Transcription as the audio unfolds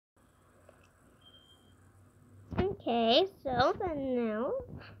Okay, so then now,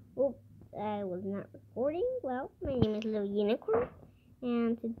 I was not recording. Well, my name is Little Unicorn,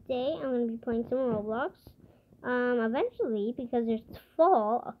 and today I'm going to be playing some Roblox. Eventually, because it's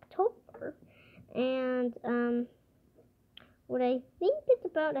fall, October, and what I think is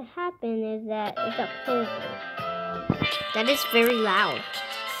about to happen is that it's October. That is very loud.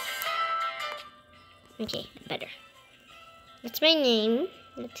 Okay, better. That's my name.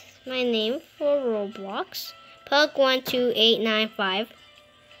 That's my name for Roblox. Pug12895.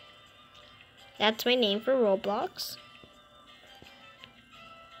 That's my name for Roblox.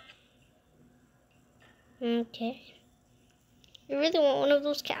 Okay. I really want one of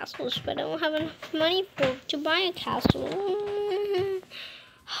those castles, but I don't have enough money to buy a castle. Oh,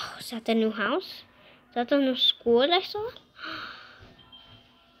 is that the new house? Is that the new school that I saw?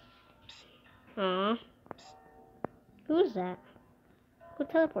 Aw. Who is that? Who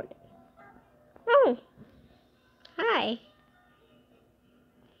teleported? Oh. Hi.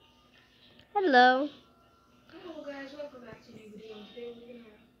 Hello. Hello guys, welcome back to a new video. Today we're gonna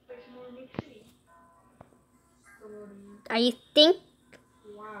play some more Make City. You think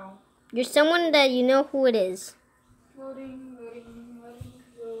Wow. you're someone that you know who it is? Loading.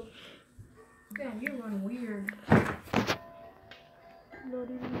 Damn, you run weird.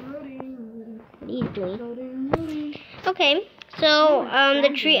 Loading. What are you doing? Loading. Okay, so the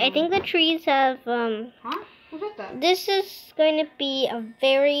tree. I think the trees have Huh? Who said that? This is going to be a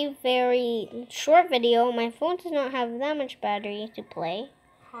very, very short video. My phone does not have that much battery to play.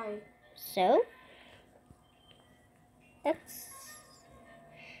 Hi. So, that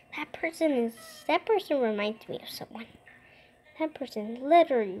person reminds me of someone. That person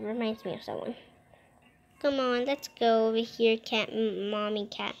literally reminds me of someone. Come on, let's go over here, mommy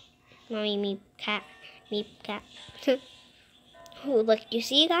cat. Mommy meep cat. Oh, look, you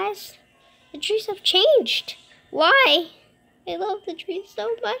see guys? The trees have changed. Why? I love the trees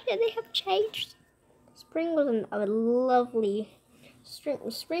so much and they have changed. Spring was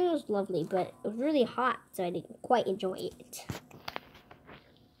spring was lovely, but it was really hot, so I didn't quite enjoy it.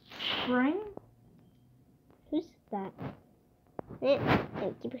 Spring? Who's that?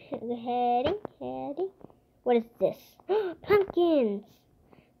 Keep heading. What is this? Pumpkins!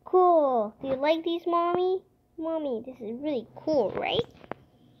 Cool. Do you like these, Mommy? Mommy, this is really cool, right?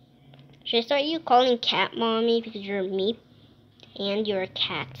 Should I start you calling Cat Mommy because you're a meep and you're a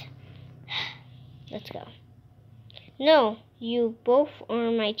cat? Let's go. No, you both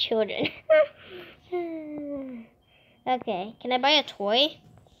are my children. Okay, can I buy a toy?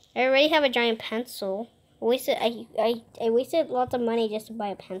 I already have a giant pencil. I wasted lots of money just to buy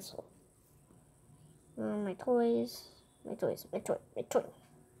a pencil. My toys. My toy.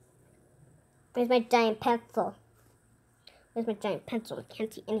 Where's my giant pencil? I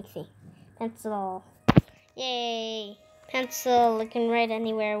can't see anything. Pencil. Yay. Pencil. I can write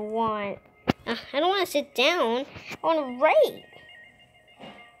anywhere I want. I don't want to sit down. I want to write.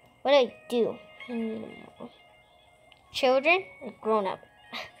 What do I do? Children or grown up?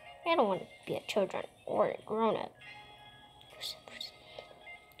 I don't want to be a children or a grown up.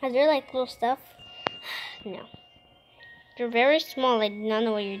 Is there like little stuff? No. They're very small. I do not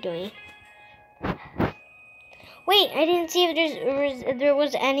know what you're doing. Wait, I didn't see if there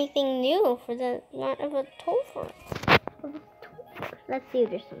was anything new for the amount of a Topher. Let's see if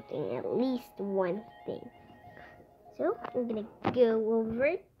there's something, at least one thing. So I'm gonna go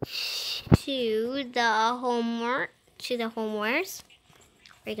over to the homewares.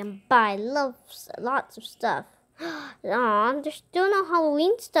 Where you can buy lots of stuff. Aw, there's still no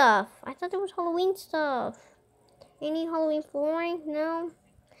Halloween stuff. I thought there was Halloween stuff. Any Halloween flooring? No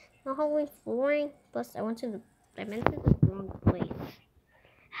Halloween flooring. Plus, I went to the wrong place.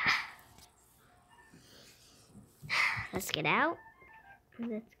 Let's get out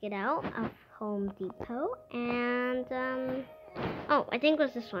of Home Depot and oh, I think it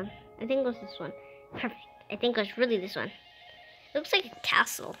was this one. Perfect. I think it was really this one. It looks like a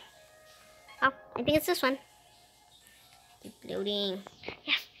castle. Oh, I think it's this one. Keep loading.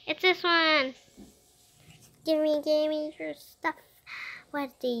 Yes, it's this one. Give me your stuff.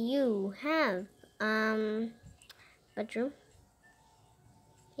 What do you have? Bedroom.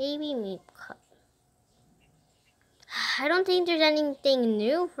 Baby meat cup. I don't think there's anything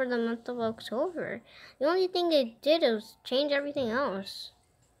new for the month of October. The only thing they did was change everything else.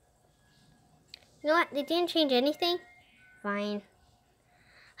 You know what? They didn't change anything? Fine.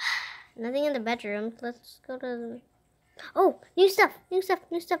 Nothing in the bedroom. Let's go to the... Oh! New stuff!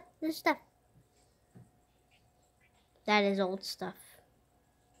 That is old stuff.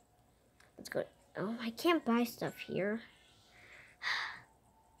 Let's go. Oh, I can't buy stuff here.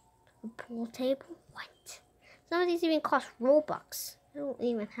 A pool table? What? Some of these even cost Robux. I don't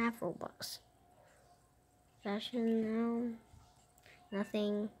even have Robux. Fashion, no.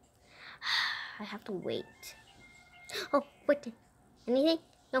 Nothing. I have to wait. Oh, wait. Anything?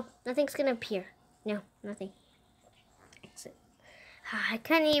 No, nothing's gonna appear. No, nothing. Exit. I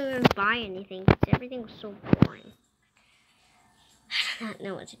couldn't even buy anything because everything was so boring. I do not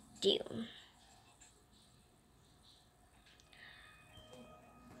know what to do.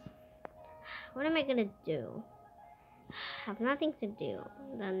 What am I gonna do? I have nothing to do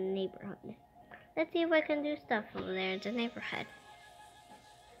in the neighborhood. Let's see if I can do stuff over there in the neighborhood.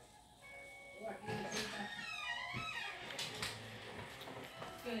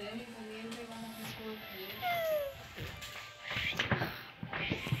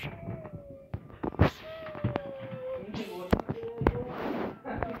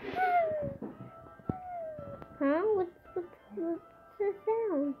 Huh? What's the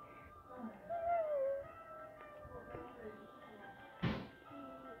sound?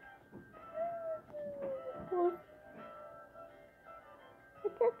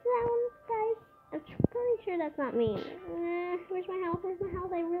 What's that sound, guys? I'm pretty sure that's not me. Where's my house? Where's my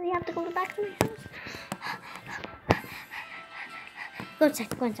house? I really have to go back to my house. Go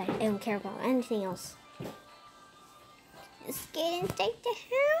inside. Go inside. I don't care about anything else. Let's get inside the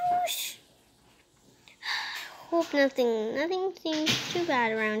house. Hope nothing seems too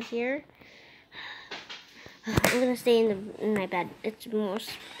bad around here. I'm gonna stay in my bed. It's a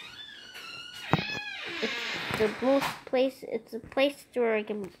place where I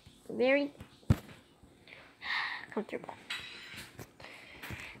can be very comfortable.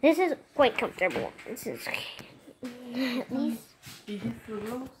 This is quite comfortable. This is at least.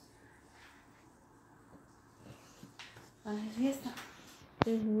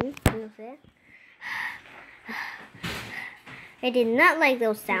 I did not like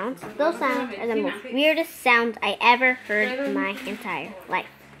those sounds. Those sounds are the most weirdest sounds I ever heard in my entire life.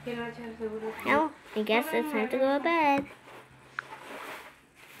 Now, I guess it's time to go to bed.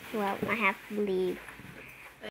 Well, I have to leave.